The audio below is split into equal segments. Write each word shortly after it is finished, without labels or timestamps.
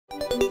Hello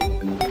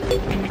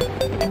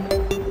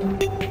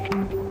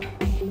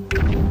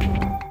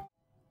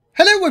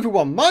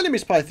everyone, my name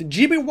is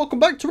PythonGB and welcome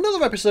back to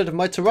another episode of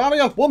my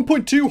Terraria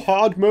 1.2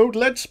 hard mode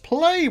Let's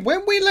Play.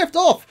 When we left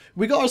off,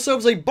 we got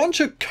ourselves a bunch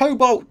of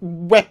cobalt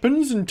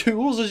weapons and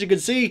tools, as you can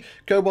see.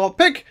 Cobalt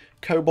pick,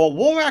 cobalt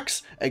war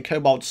axe, a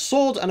cobalt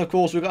sword, and of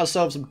course we got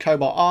ourselves some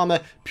cobalt armor,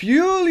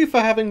 purely for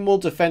having more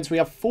defense. We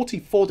have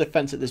 44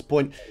 defense at this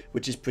point,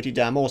 which is pretty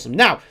damn awesome.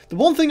 Now, the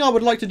one thing I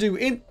would like to do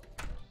in...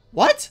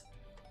 What?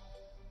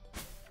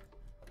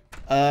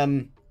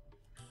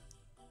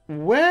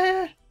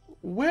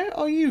 Where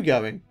are you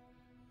going?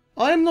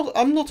 I'm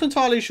not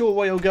entirely sure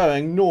where you're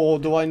going, nor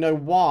do I know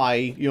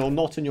why you're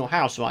not in your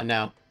house right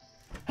now.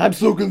 I'm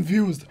so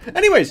confused.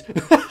 Anyways,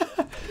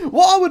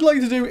 what I would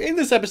like to do in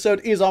this episode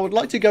is I would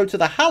like to go to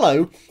the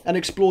Hallow and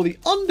explore the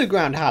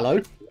underground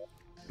Hallow,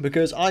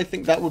 because I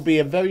think that would be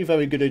a very,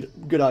 very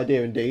good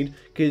idea indeed.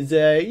 Because,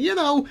 you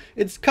know,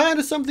 it's kind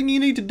of something you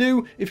need to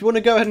do if you want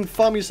to go ahead and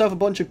farm yourself a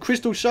bunch of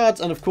crystal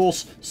shards and, of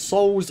course,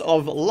 souls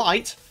of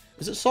light.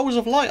 Is it souls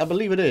of light? I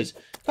believe it is.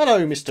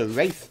 Hello, Mr.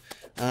 Wraith.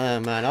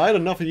 Man, I had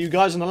enough of you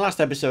guys in the last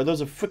episode. There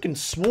was a freaking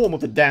swarm of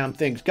the damn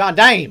things. God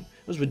damn!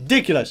 It was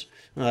ridiculous.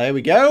 There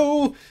we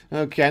go.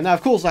 Okay, now,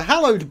 of course, the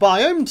hallowed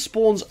biome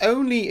spawns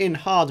only in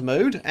hard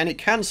mode, and it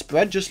can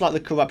spread just like the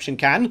corruption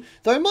can.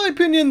 Though, in my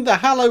opinion, the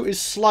hallow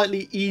is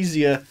slightly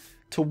easier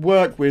to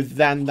work with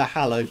than the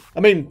hallow. I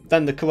mean,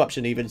 than the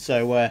corruption even.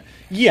 So,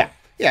 yeah,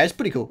 it's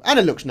pretty cool. And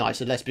it looks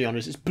nice, and let's be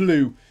honest, it's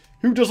blue.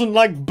 Who doesn't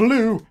like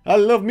blue? I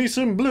love me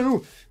some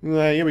blue.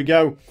 Here we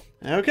go.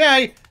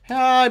 Okay.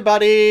 Hi,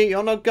 buddy.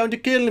 You're not going to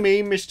kill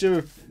me,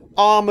 Mr.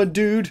 Armor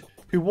Dude,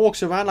 who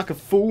walks around like a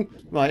fool.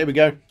 Right, here we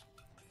go.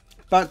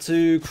 About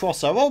to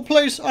cross our old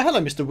place. Oh,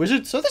 hello, Mr.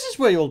 Wizard. So this is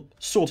where you're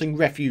sorting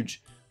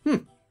refuge.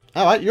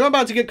 Alright, you're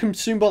about to get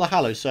consumed by the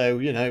Hallow, so,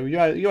 you know,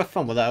 you have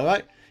fun with that,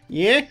 alright?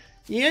 Yeah.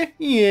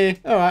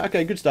 Alright,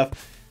 okay, good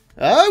stuff.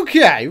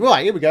 Okay,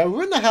 right, here we go.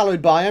 We're in the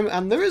hallowed biome,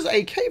 and there is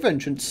a cave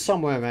entrance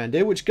somewhere around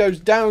here, which goes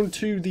down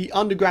to the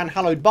underground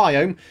hallowed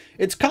biome.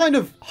 It's kind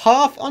of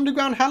half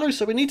underground hallow,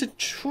 so we need to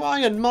try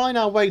and mine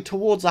our way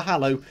towards the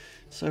hallow.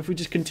 So if we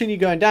just continue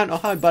going down... Oh,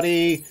 hi,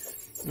 buddy.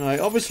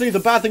 Right, obviously, the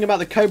bad thing about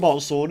the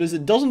cobalt sword is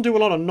it doesn't do a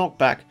lot of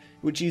knockback,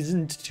 which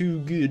isn't too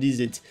good, is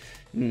it?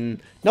 Now,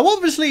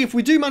 obviously, if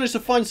we do manage to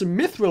find some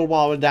mithril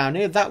while we're down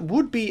here, that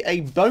would be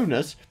a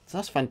bonus. So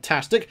that's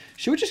fantastic.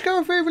 Should we just go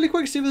over here really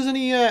quick, see if there's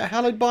any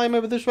hallowed biome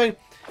over this way?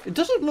 It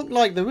doesn't look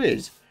like there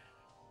is.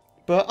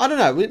 But, I don't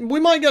know. We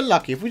might get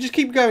lucky if we just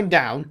keep going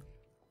down.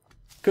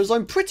 Because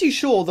I'm pretty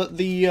sure that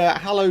the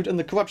hallowed and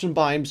the corruption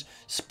biomes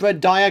spread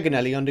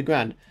diagonally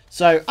underground.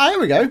 So, here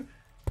we go.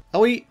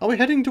 Are we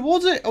heading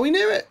towards it? Are we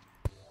near it?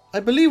 I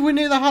believe we're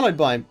near the hallowed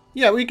biome.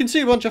 Yeah, we can see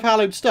a bunch of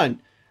hallowed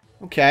stone.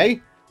 Okay.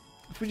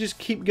 If we just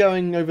keep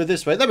going over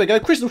this way. There we go.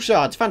 Crystal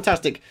shards.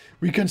 Fantastic.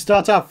 We can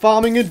start our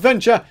farming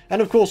adventure.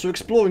 And of course, we're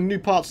exploring new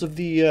parts of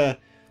the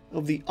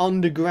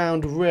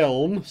underground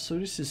realm. So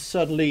this is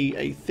certainly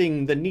a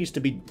thing that needs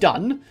to be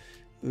done.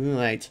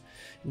 Right.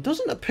 It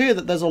doesn't appear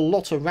that there's a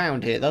lot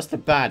around here. That's the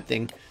bad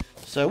thing.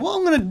 So what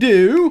I'm going to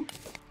do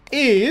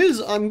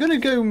is I'm going to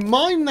go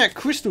mine that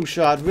crystal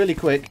shard really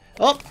quick.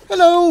 Oh,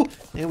 hello.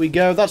 There we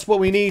go. That's what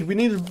we need. We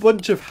need a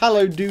bunch of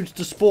hallowed dudes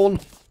to spawn.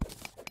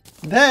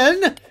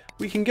 Then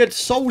we can get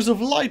souls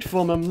of light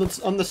from them,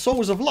 and the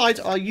souls of light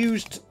are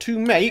used to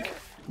make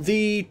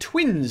the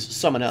twins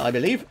summoner, I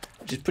believe,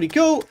 which is pretty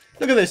cool.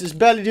 Look at this, it's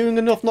barely doing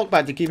enough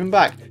knockback to keep him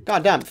back.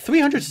 God damn,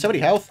 370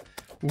 health.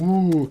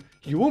 Ooh,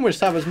 you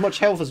almost have as much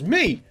health as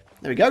me.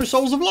 There we go,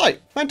 souls of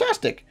light.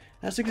 Fantastic.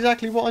 That's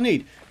exactly what I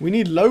need. We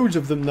need loads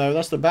of them, though.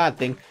 That's the bad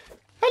thing.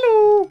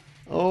 Hello.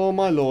 Oh,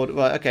 my lord.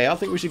 Right, okay, I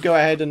think we should go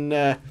ahead and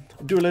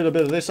do a little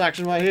bit of this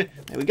action right here.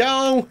 There we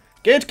go.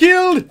 Get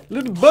killed,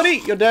 little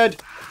buddy. You're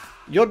dead.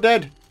 You're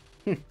dead.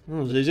 That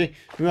was easy.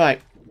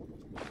 Right.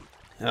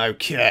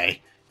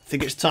 Okay. I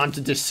think it's time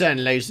to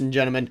descend, ladies and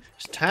gentlemen.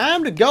 It's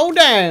time to go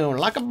down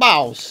like a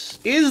boss.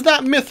 Is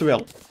that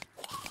mithril?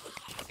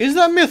 Is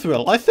that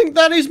mithril? I think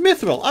that is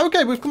mithril.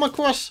 Okay, we've come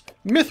across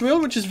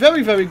mithril, which is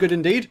very, very good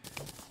indeed.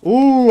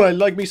 Ooh, I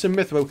like me some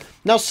mithril.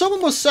 Now,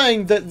 someone was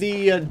saying that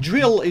the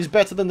drill is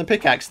better than the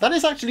pickaxe. That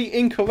is actually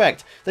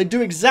incorrect. They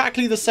do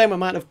exactly the same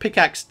amount of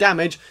pickaxe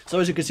damage. So,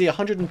 as you can see,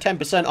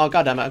 110%. Oh,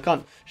 goddammit, I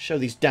can't show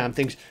these damn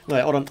things.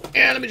 Right, hold on.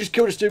 Yeah, let me just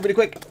kill this dude really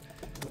quick.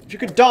 If you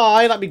could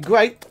die, that'd be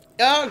great.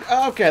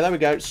 Oh, okay, there we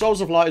go.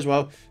 Souls of light as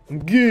well.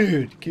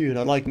 Good.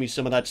 I like me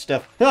some of that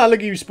stuff. Ah, look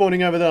at you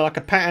spawning over there like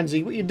a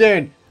pansy. What are you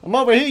doing? I'm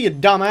over here, you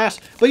dumbass.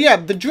 But yeah,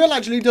 the drill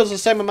actually does the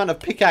same amount of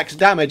pickaxe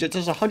damage. It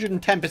does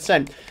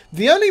 110%.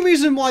 The only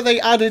reason why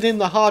they added in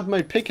the hard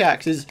mode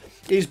pickaxes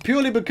is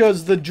purely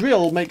because the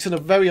drill makes it a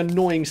very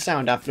annoying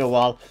sound after a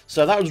while.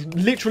 So that was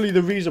literally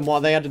the reason why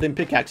they added in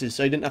pickaxes,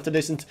 so you didn't have to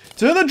listen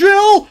to the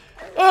drill.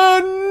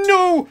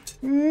 No.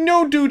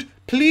 No, dude.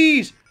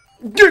 Please.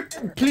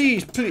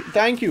 Please.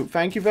 Thank you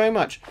very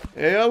much.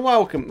 You're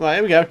welcome. Right,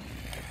 here we go.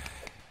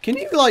 Can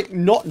you, like,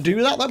 not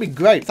do that? That'd be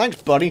great. Thanks,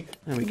 buddy.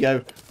 There we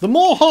go. The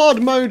more hard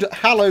mode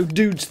Hallow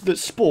dudes that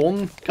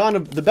spawn, kind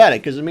of the better,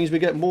 because it means we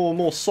get more and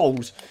more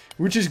souls,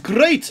 which is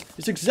great.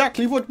 It's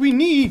exactly what we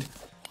need.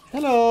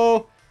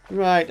 Hello.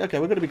 Right, okay,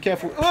 we're going to be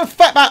careful. Oh,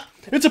 fat bat!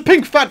 It's a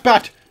pink fat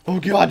bat! Oh,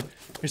 God.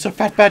 It's a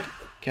fat bat.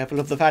 Careful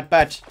of the fat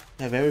bats.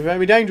 They're very,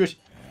 very dangerous.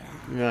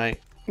 Right.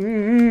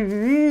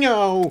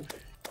 No.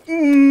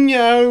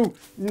 No.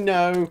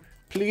 No.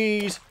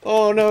 Please.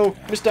 Oh, no.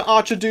 Mr.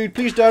 Archer dude,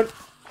 please don't.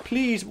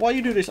 Please, why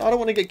you do this? I don't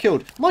want to get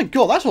killed. My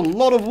God, that's a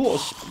lot of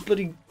water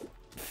bloody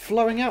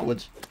flowing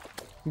outwards.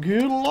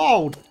 Good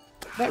Lord.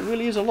 That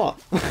really is a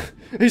lot.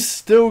 It's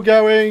still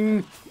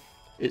going.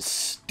 It's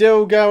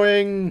still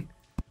going.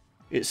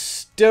 It's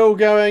still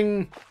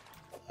going.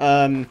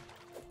 I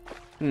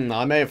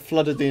may have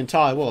flooded the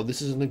entire world.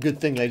 This isn't a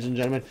good thing, ladies and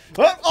gentlemen.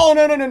 Oh,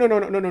 no, no, no, no, no,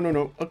 no, no, no,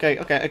 no. Okay,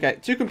 okay, okay.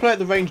 So you can play at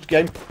the ranged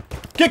game.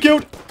 Get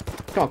killed.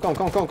 Come on, come on,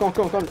 come on, come on,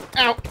 come on, come on.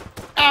 Ow.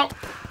 Ow.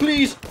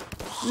 Please.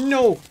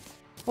 No.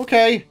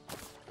 Okay.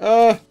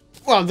 Well,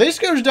 this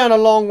goes down a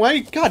long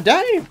way. God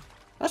damn.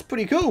 That's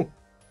pretty cool.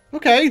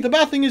 Okay, the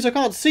bad thing is I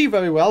can't see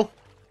very well.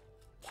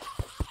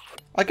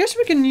 I guess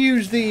we can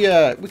use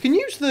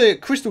the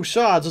crystal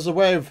shards as a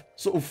way of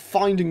sort of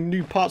finding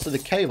new parts of the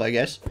cave, I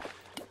guess.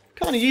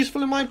 Kind of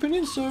useful in my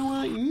opinion,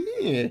 so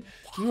yeah.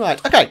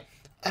 Right, okay.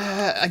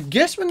 I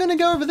guess we're going to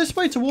go over this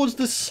way towards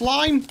the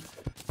slime.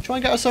 Try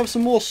and get ourselves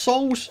some more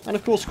souls and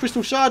of course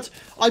crystal shards.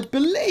 I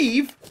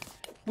believe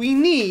we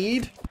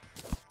need...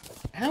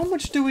 How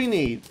much do we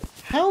need?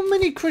 How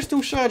many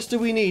crystal shards do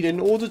we need in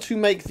order to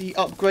make the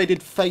upgraded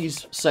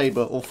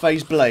Phasesaber or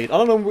Phase Blade?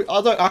 I don't know.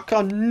 I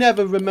can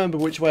never remember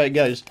which way it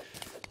goes.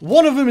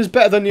 One of them is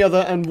better than the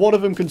other, and one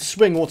of them can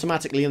swing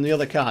automatically, and the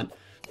other can't.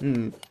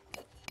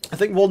 I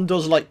think one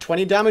does like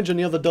 20 damage, and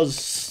the other does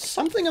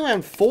something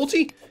around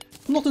 40.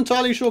 I'm not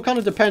entirely sure. Kind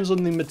of depends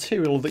on the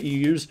material that you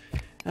use.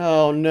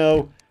 Oh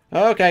no.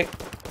 Okay,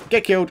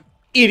 get killed,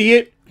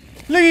 idiot.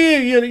 Look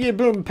at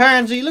you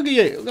pansy. Look at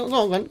you. Come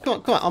on,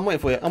 come on. I'm waiting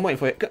for you. I'm waiting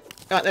for you.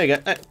 There you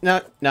go.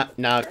 No, no,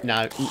 no,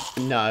 no,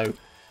 no.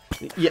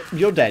 Yeah,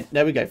 you're dead.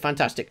 There we go.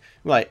 Fantastic.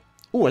 Right.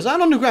 Oh, is that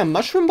an underground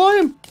mushroom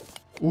biome?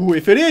 Oh,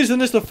 if it is,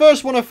 then it's the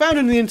first one I found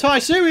in the entire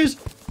series.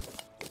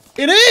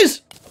 It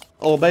is!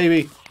 Oh,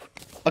 baby.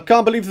 I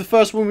can't believe the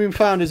first one we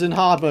found is in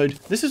hard mode.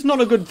 This is not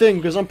a good thing,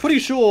 because I'm pretty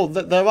sure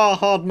that there are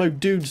hard mode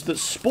dudes that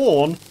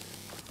spawn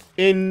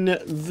in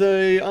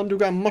the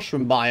underground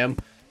mushroom biome.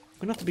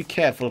 I'm going to have to be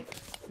careful.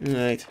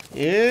 Right.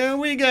 Here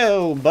we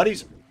go,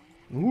 buddies.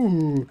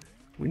 Ooh.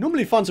 We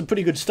normally find some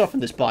pretty good stuff in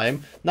this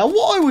biome. Now,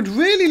 what I would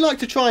really like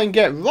to try and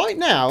get right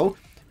now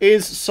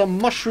is some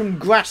mushroom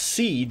grass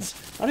seeds.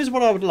 That is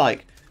what I would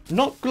like.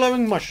 Not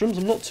glowing mushrooms.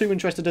 I'm not too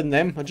interested in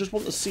them. I just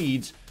want the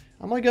seeds.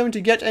 Am I going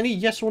to get any?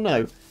 Yes or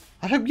no?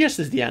 I hope yes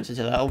is the answer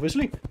to that,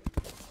 obviously.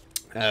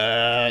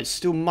 It's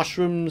still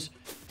mushrooms.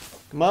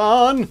 Come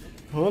on.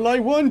 All I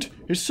want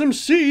is some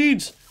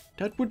seeds.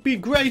 That would be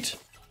great.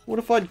 What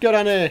if I'd go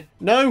down here?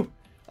 No?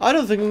 I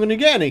don't think I'm going to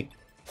get any.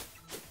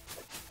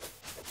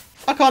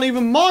 I can't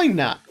even mine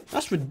that.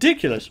 That's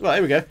ridiculous. Right,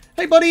 here we go.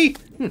 Hey, buddy.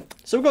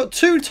 So we've got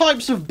two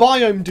types of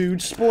biome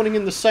dudes spawning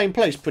in the same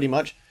place, pretty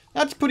much.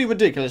 That's pretty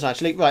ridiculous,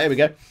 actually. Right, here we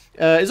go.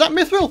 Is that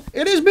mithril?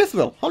 It is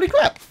mithril. Holy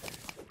crap.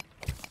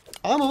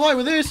 I'm alright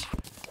with this.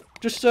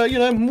 Just, you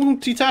know,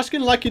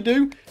 multitasking like you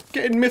do.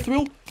 Getting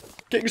mithril.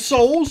 Getting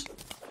souls.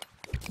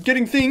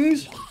 Getting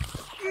things.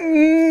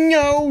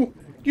 No.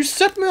 You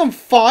set me on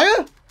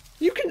fire?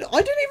 You can...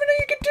 I didn't even know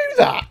you could do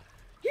that.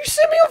 You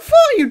set me on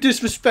fire, you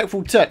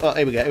disrespectful tech. Oh,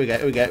 here we go, here we go,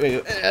 here we go,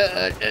 here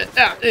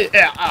we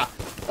go.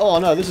 Oh,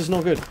 no, this is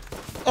not good.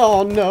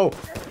 Oh, no.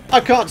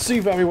 I can't see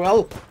very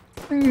well.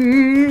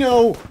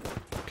 No.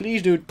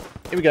 Please, dude.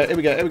 Here we go, here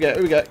we go, here we go,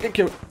 here we go. Get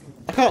killed.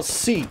 I can't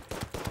see.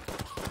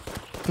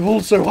 They're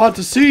all so hard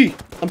to see.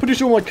 I'm pretty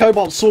sure my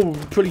cobalt sword will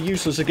be pretty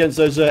useless against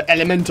those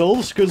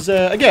elementals, because,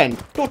 again,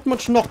 not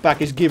much knockback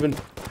is given.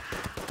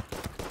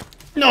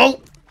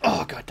 No.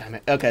 Oh, god damn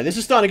it. Okay, this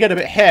is starting to get a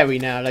bit hairy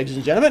now, ladies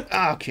and gentlemen.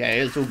 Okay,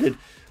 it's all good.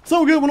 It's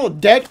all good, we're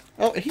not dead.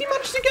 Oh, he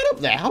managed to get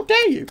up there. How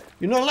dare you?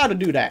 You're not allowed to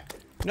do that.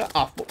 No,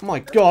 oh, my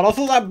god, I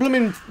thought that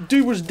blooming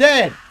dude was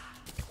dead.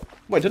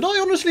 Wait, did I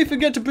honestly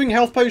forget to bring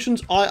health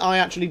potions? I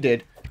actually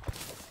did.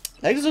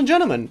 Ladies and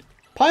gentlemen,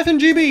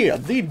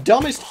 PythonGB, the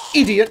dumbest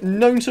idiot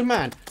known to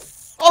man.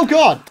 Oh,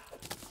 god.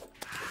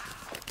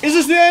 Is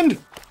this the end?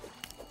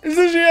 Is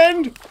this the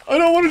end? I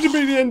don't want it to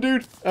be the end,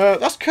 dude.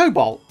 That's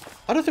cobalt.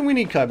 I don't think we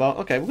need cobalt.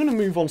 Okay, we're going to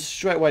move on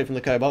straight away from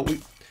the cobalt.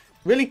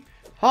 Really?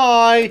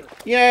 Hi.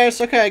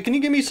 Yes, okay. Can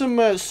you give me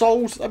some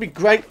souls? That'd be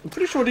great. I'm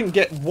pretty sure I didn't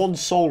get one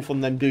soul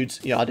from them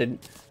dudes. Yeah, I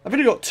didn't. I've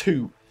only got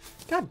 2.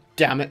 God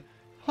damn it.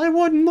 I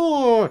want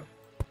more.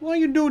 Why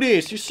you do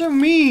this? You're so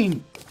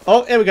mean.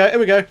 Oh, here we go. Here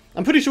we go.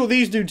 I'm pretty sure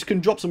these dudes can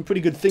drop some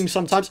pretty good things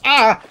sometimes.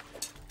 Ah!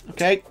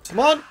 Okay, come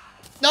on.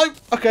 No.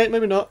 Okay,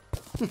 maybe not.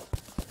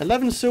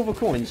 11 silver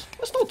coins.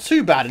 That's not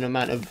too bad an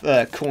amount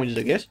of coins,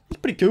 I guess.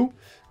 It's pretty cool.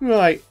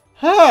 Right.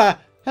 Ah,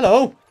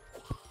 hello.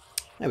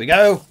 There we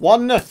go.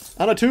 1 and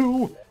a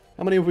 2.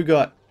 How many have we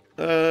got?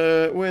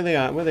 Where are they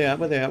at? Where are they at?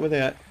 Where are they at? Where are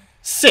they at?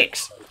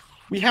 6.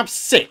 We have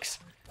 6.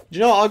 Do you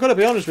know what? I've got to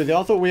be honest with you.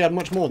 I thought we had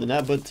much more than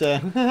that,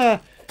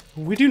 but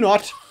we do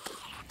not.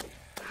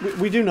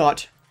 We do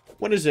not.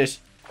 What is this?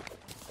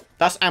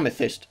 That's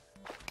amethyst.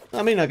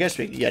 I mean, I guess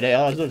they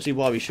are. I don't see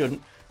why we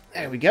shouldn't.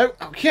 There we go.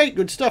 Okay,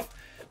 good stuff.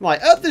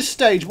 Right, at this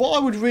stage, what I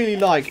would really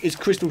like is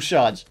crystal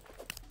shards.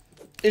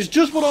 It's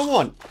just what I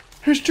want.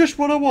 It's just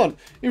what I want.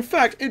 In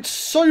fact, it's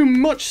so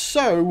much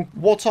so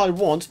what I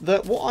want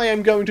that what I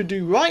am going to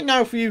do right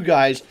now for you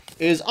guys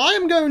is I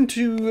am going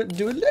to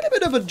do a little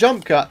bit of a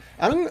jump cut.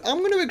 And I'm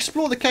going to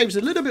explore the caves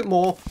a little bit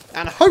more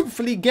and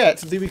hopefully get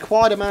the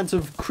required amount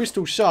of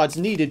crystal shards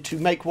needed to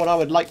make what I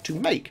would like to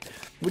make,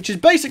 which is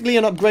basically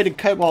an upgraded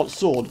cobalt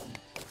sword.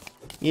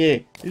 Yeah,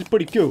 it's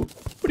pretty cool.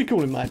 Pretty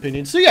cool in my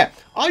opinion. So yeah,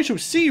 I shall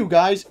see you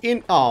guys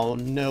in... Oh,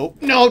 no.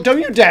 No, don't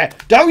you dare.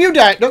 Don't you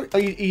dare. No, oh,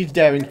 he's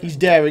daring. He's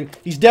daring.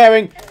 He's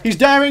daring. He's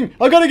daring.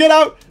 I gotta get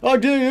out. Oh,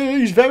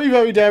 he's very,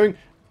 very daring.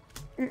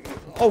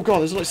 Oh, God,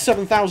 there's like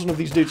 7,000 of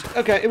these dudes.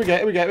 Okay, here we go.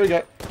 Here we go. Here we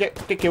go. Get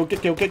killed.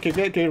 Get killed. Get killed.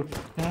 Get killed.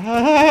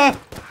 Ah,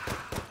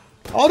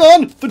 hold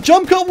on. The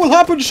jump cut will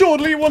happen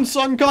shortly once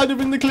I'm kind of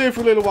in the clear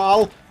for a little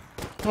while.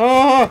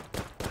 Ah.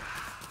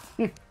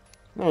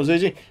 That was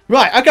easy.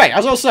 Right, okay,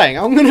 as I was saying,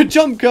 I'm going to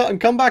jump cut and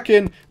come back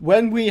in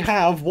when we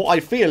have what I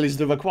feel is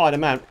the required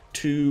amount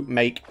to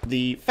make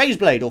the phase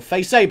blade or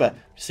Phasesaber.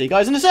 See you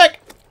guys in a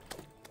sec.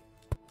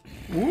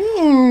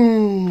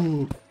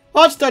 Ooh.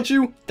 Art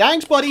statue.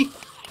 Thanks, buddy.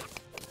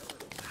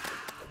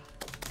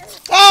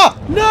 Ah,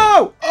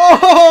 no!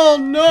 Oh,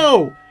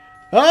 no!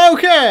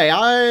 Okay,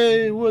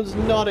 I was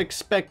not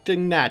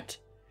expecting that.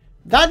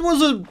 That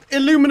was a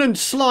illuminant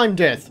slime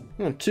death.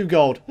 2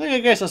 gold. I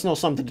guess that's not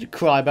something to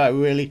cry about,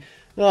 really.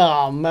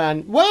 Oh,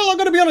 man. Well, I'm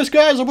going to be honest,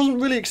 guys. I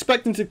wasn't really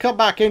expecting to come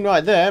back in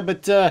right there,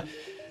 but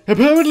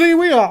apparently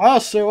we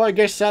are, so I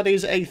guess that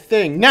is a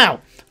thing.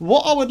 Now,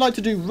 what I would like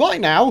to do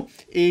right now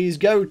is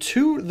go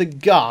to the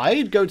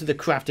guide, go to the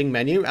crafting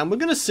menu, and we're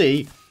going to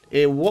see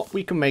what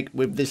we can make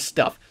with this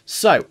stuff.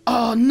 So,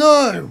 oh,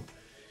 no!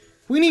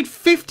 We need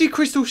 50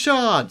 crystal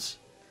shards.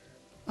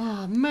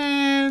 Oh,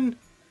 man.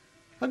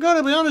 I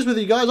gotta be honest with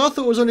you guys, I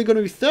thought it was only going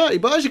to be 30,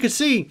 but as you can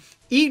see,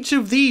 each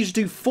of these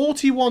do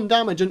 41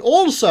 damage, and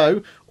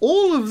also,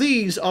 all of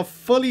these are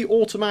fully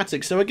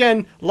automatic. So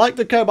again, like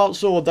the Cobalt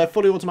Sword, they're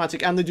fully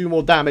automatic and they do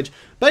more damage.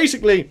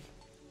 Basically,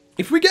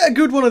 if we get a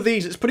good one of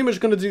these, it's pretty much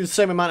going to do the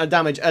same amount of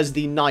damage as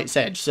the Knight's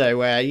Edge.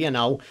 So, you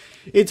know,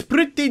 it's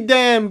pretty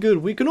damn good.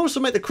 We can also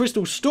make the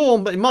Crystal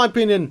Storm, but in my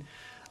opinion...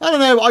 I don't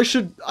know,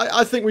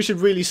 I think we should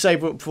really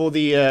save up for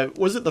the,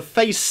 was it the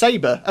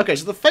Phasesaber? Okay,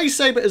 so the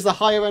Phasesaber is the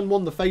higher end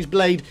one, the Phase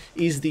Blade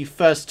is the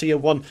first tier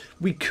one.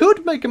 We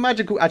could make a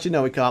magical, actually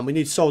no we can't, we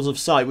need Souls of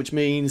Sight, which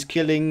means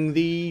killing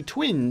the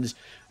twins.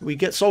 We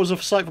get Souls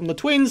of Sight from the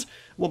twins.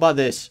 What about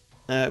this?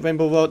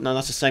 Rainbow Road? No,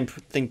 that's the same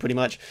thing pretty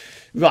much.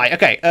 Right,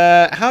 okay,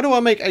 how do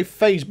I make a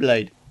Phase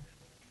Blade?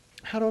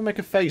 How do I make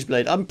a Phase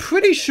Blade? I'm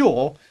pretty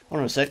sure, hold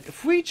on a sec,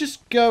 if we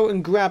just go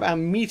and grab our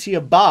meteor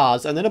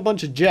bars and then a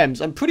bunch of gems,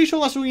 I'm pretty sure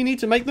that's all you need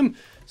to make them.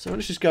 So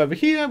let's just go over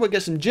here, we'll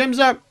get some gems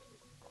out.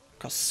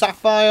 Got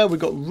sapphire, we've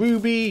got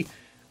ruby,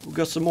 we've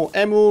got some more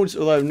emeralds,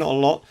 although not a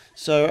lot.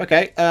 So,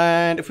 okay,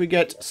 and if we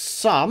get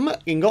some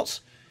ingots,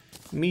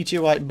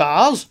 meteorite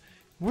bars,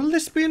 will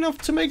this be enough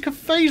to make a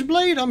Phase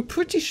Blade? I'm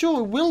pretty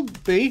sure it will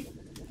be.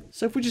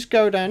 So if we just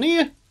go down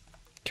here,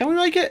 can we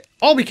make it?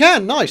 Oh, we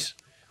can, nice.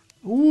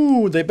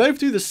 Ooh, they both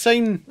do the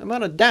same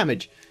amount of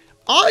damage.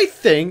 I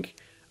think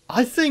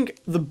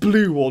the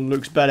blue one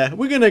looks better.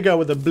 We're going to go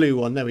with the blue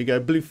one. There we go,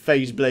 blue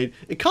Phase Blade.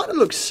 It kind of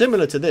looks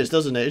similar to this,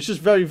 doesn't it? It's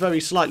just very,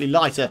 very slightly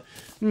lighter.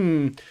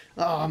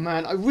 Oh,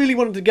 man, I really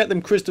wanted to get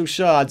them crystal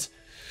shards.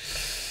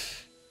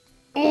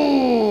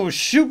 Oh,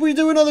 should we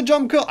do another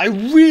jump cut? I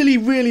really,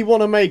 really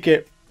want to make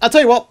it. I'll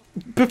tell you what,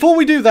 before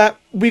we do that,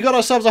 we got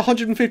ourselves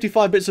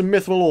 155 bits of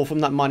mithril ore from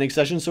that mining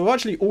session, so we're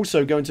actually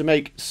also going to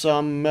make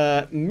some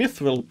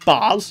mithril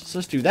bars, so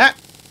let's do that.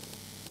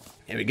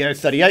 Here we go,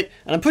 38,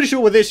 and I'm pretty sure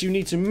with this you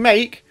need to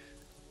make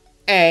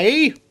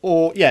a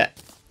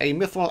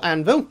mithril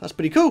anvil, that's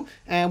pretty cool,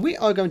 and we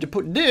are going to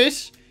put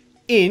this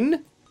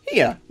in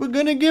here. We're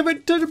going to give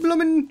it to the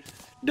blooming,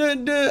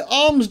 the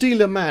arms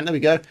dealer man, there we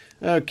go.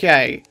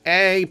 Okay,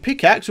 a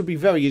pickaxe would be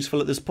very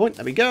useful at this point,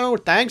 there we go,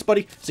 thanks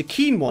buddy, it's a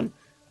keen one.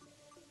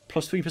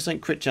 Plus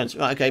 3% crit chance.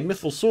 Right, okay,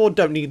 mithril sword,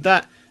 don't need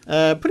that.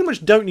 Pretty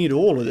much don't need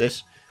all of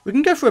this. We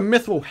can go for a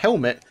mithril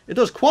helmet. It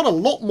does quite a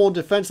lot more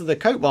defense than the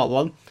cobalt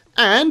one.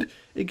 And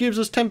it gives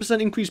us 10%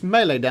 increased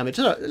melee damage.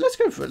 So, let's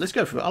go for it, let's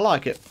go for it. I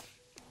like it.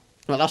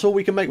 Well, that's all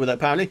we can make with it,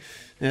 apparently.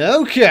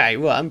 Okay,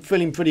 well, I'm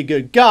feeling pretty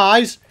good.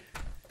 Guys,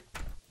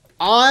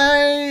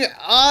 I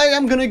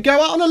am going to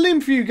go out on a limb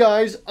for you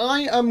guys.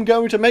 I am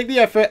going to make the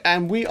effort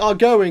and we are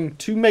going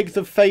to make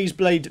the Phase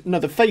Blade, no,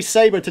 the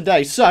Phasesaber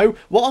today. So,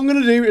 what I'm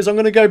going to do is I'm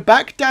going to go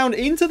back down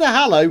into the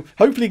Hallow,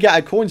 hopefully get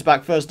our coins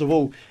back first of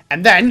all.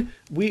 And then,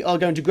 we are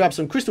going to grab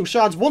some crystal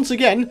shards. Once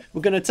again,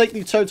 we're going to take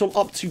the total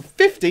up to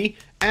 50.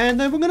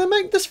 And then we're going to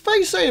make this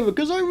Phasesaber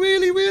because I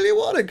really, really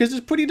want it. Because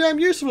it's pretty damn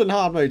useful in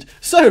hard mode.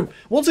 So,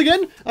 once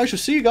again, I shall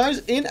see you guys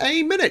in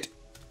a minute.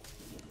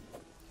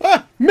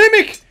 Ah,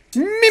 Mimic!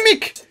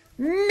 Mimic!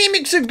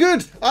 Mimics are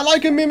good! I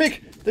like a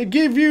mimic. They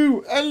give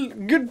you a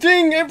good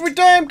thing every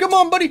time. Come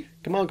on, buddy.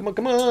 Come on, come on,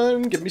 come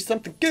on. Give me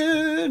something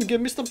good. Give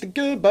me something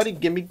good, buddy.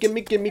 Give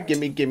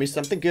me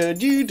something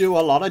good. You do a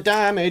lot of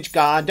damage.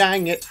 God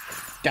dang it.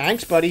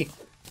 Thanks, buddy.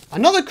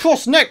 Another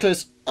cross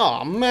necklace.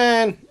 Oh,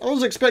 man. I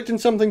was expecting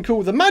something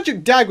cool. The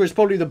magic dagger is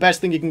probably the best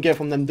thing you can get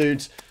from them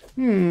dudes.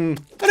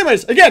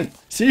 Anyways, again,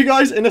 see you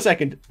guys in a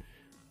second.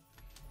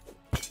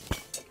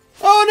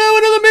 Oh, no,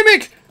 another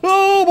mimic.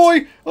 Oh,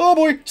 boy. Oh,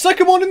 boy.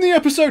 Second one in the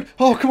episode.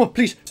 Oh, come on.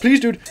 Please. Please,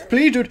 dude.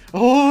 Please, dude.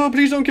 Oh,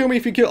 please don't kill me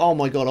if you kill... Oh,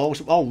 my God.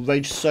 I'll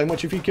rage so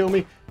much if you kill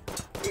me.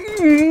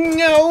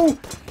 No.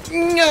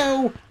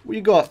 No. What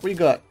you got? What you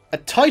got? A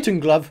Titan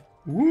glove.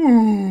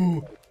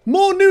 Ooh.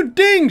 More new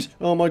dings.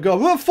 Oh, my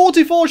God. We're at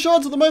 44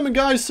 shards at the moment,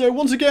 guys. So,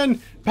 once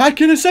again, back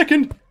in a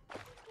second.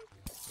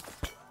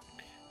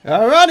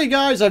 Alrighty,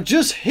 guys. I've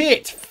just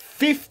hit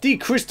 50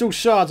 crystal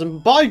shards.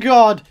 And by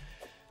God...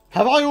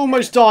 have I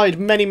almost died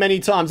many, many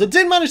times. I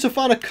did manage to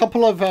find a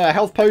couple of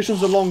health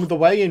potions along the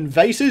way in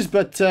vases,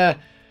 but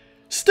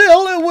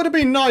still, it would have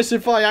been nice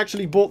if I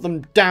actually brought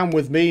them down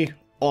with me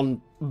on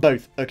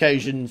both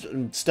occasions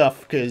and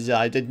stuff, because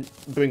I didn't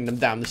bring them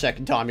down the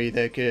second time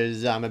either,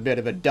 because I'm a bit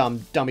of a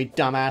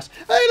dumbass.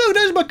 Hey, look,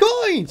 there's my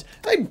coins!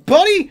 Hey,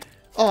 buddy!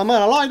 Oh,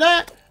 man, I like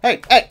that.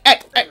 Hey,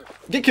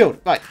 get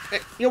killed. Right,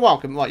 you're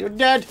welcome. Right, you're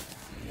dead.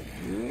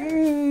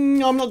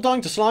 I'm not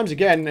dying to slimes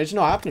again. It's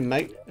not happening,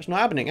 mate. It's not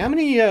happening. How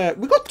many,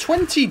 we've got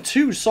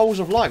 22 souls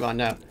of light right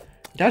now.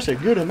 That's a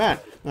good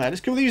amount. Alright,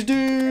 let's kill these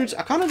dudes.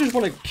 I kind of just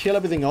want to kill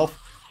everything off.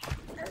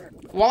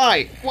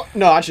 Why? What?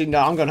 No, actually, no,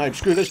 I'm going home.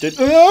 Screw this dude.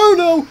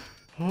 Oh,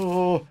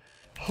 no!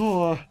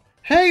 Oh.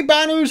 Hey,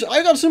 banners!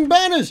 I got some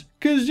banners!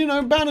 Because, you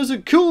know, banners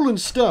are cool and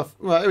stuff.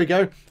 Right, there we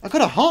go. I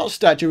got a heart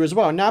statue as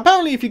well. Now,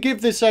 apparently, if you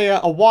give this a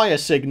wire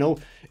signal,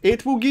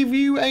 it will give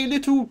you a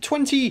little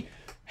 20...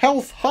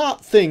 health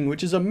heart thing,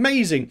 which is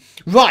amazing.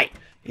 Right,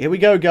 here we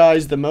go,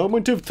 guys. The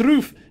moment of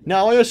truth.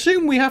 Now, I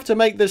assume we have to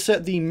make this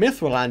at the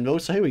mithril anvil,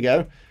 so here we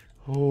go.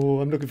 Oh,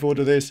 I'm looking forward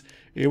to this.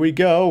 Here we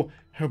go.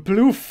 A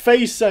blue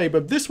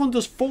Phasesaber. This one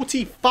does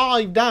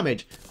 45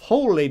 damage.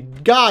 Holy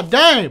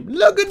goddamn.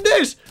 Look at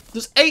this.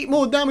 There's 8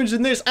 more damage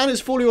than this, and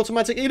it's fully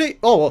automatic.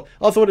 Oh,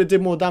 I thought it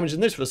did more damage than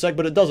this for a sec,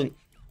 but it doesn't.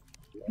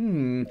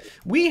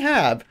 We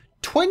have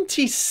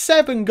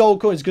 27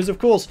 gold coins, because, of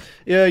course,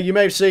 you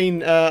may have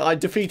seen I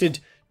defeated...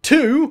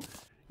 2?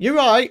 You're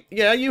right.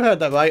 Yeah, you heard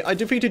that right. I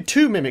defeated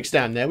 2 mimics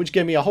down there, which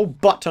gave me a whole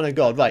butt ton of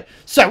gold. Right.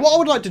 So, what I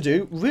would like to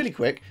do, really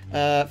quick,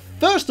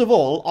 first of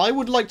all, I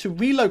would like to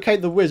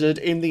relocate the wizard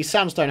in the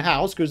sandstone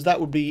house, because that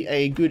would be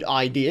a good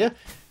idea.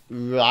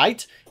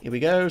 Right. Here we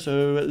go.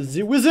 So,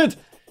 the wizard,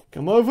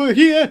 come over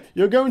here.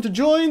 You're going to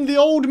join the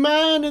old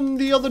man and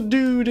the other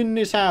dude in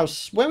this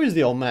house. Where is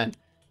the old man?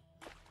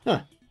 Huh. What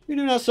are you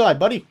doing outside,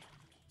 buddy?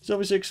 He's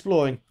obviously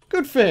exploring.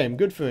 Good for him,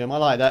 good for him. I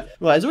like that.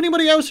 Right, is there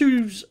anybody else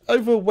who's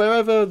over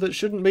wherever that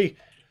shouldn't be?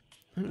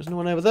 There's no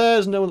one over there.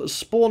 There's no one at the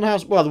spawn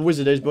house. Well, the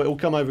wizard is, but it'll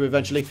come over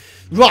eventually.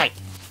 Right.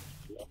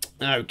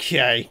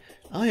 Okay.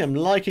 I am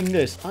liking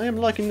this. I am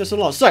liking this a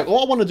lot. So,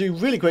 what I want to do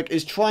really quick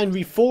is try and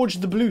reforge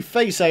the blue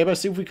Phasesaber,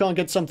 see if we can't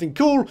get something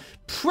cool.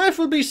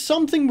 Preferably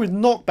something with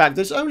knockback.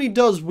 This only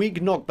does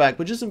weak knockback,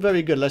 which isn't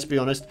very good, let's be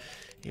honest.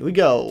 Here we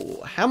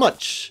go. How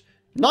much?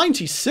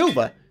 90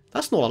 silver.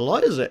 That's not a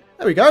lot, is it?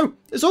 There we go.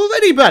 It's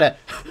already better.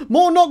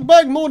 More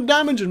knockback, more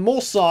damage, and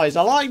more size.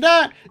 I like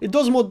that. It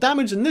does more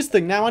damage than this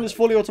thing now, and it's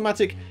fully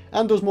automatic,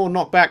 and does more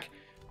knockback.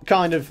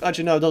 Kind of.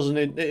 Actually, no, it doesn't.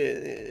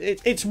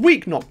 It's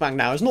weak knockback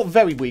now. It's not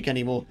very weak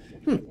anymore.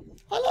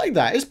 I like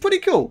that. It's pretty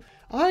cool.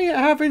 I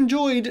have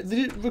enjoyed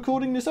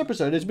recording this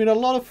episode. It's been a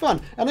lot of fun.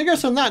 And I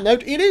guess on that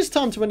note, it is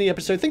time to end the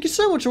episode. Thank you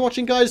so much for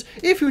watching, guys.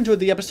 If you enjoyed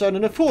the episode,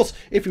 and of course,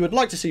 if you would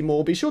like to see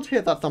more, be sure to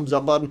hit that thumbs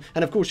up button.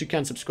 And of course, you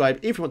can subscribe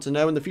if you want to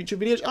know when the future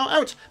videos are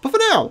out. But for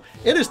now,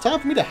 it is time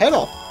for me to head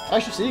off. I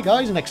shall see you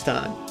guys next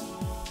time.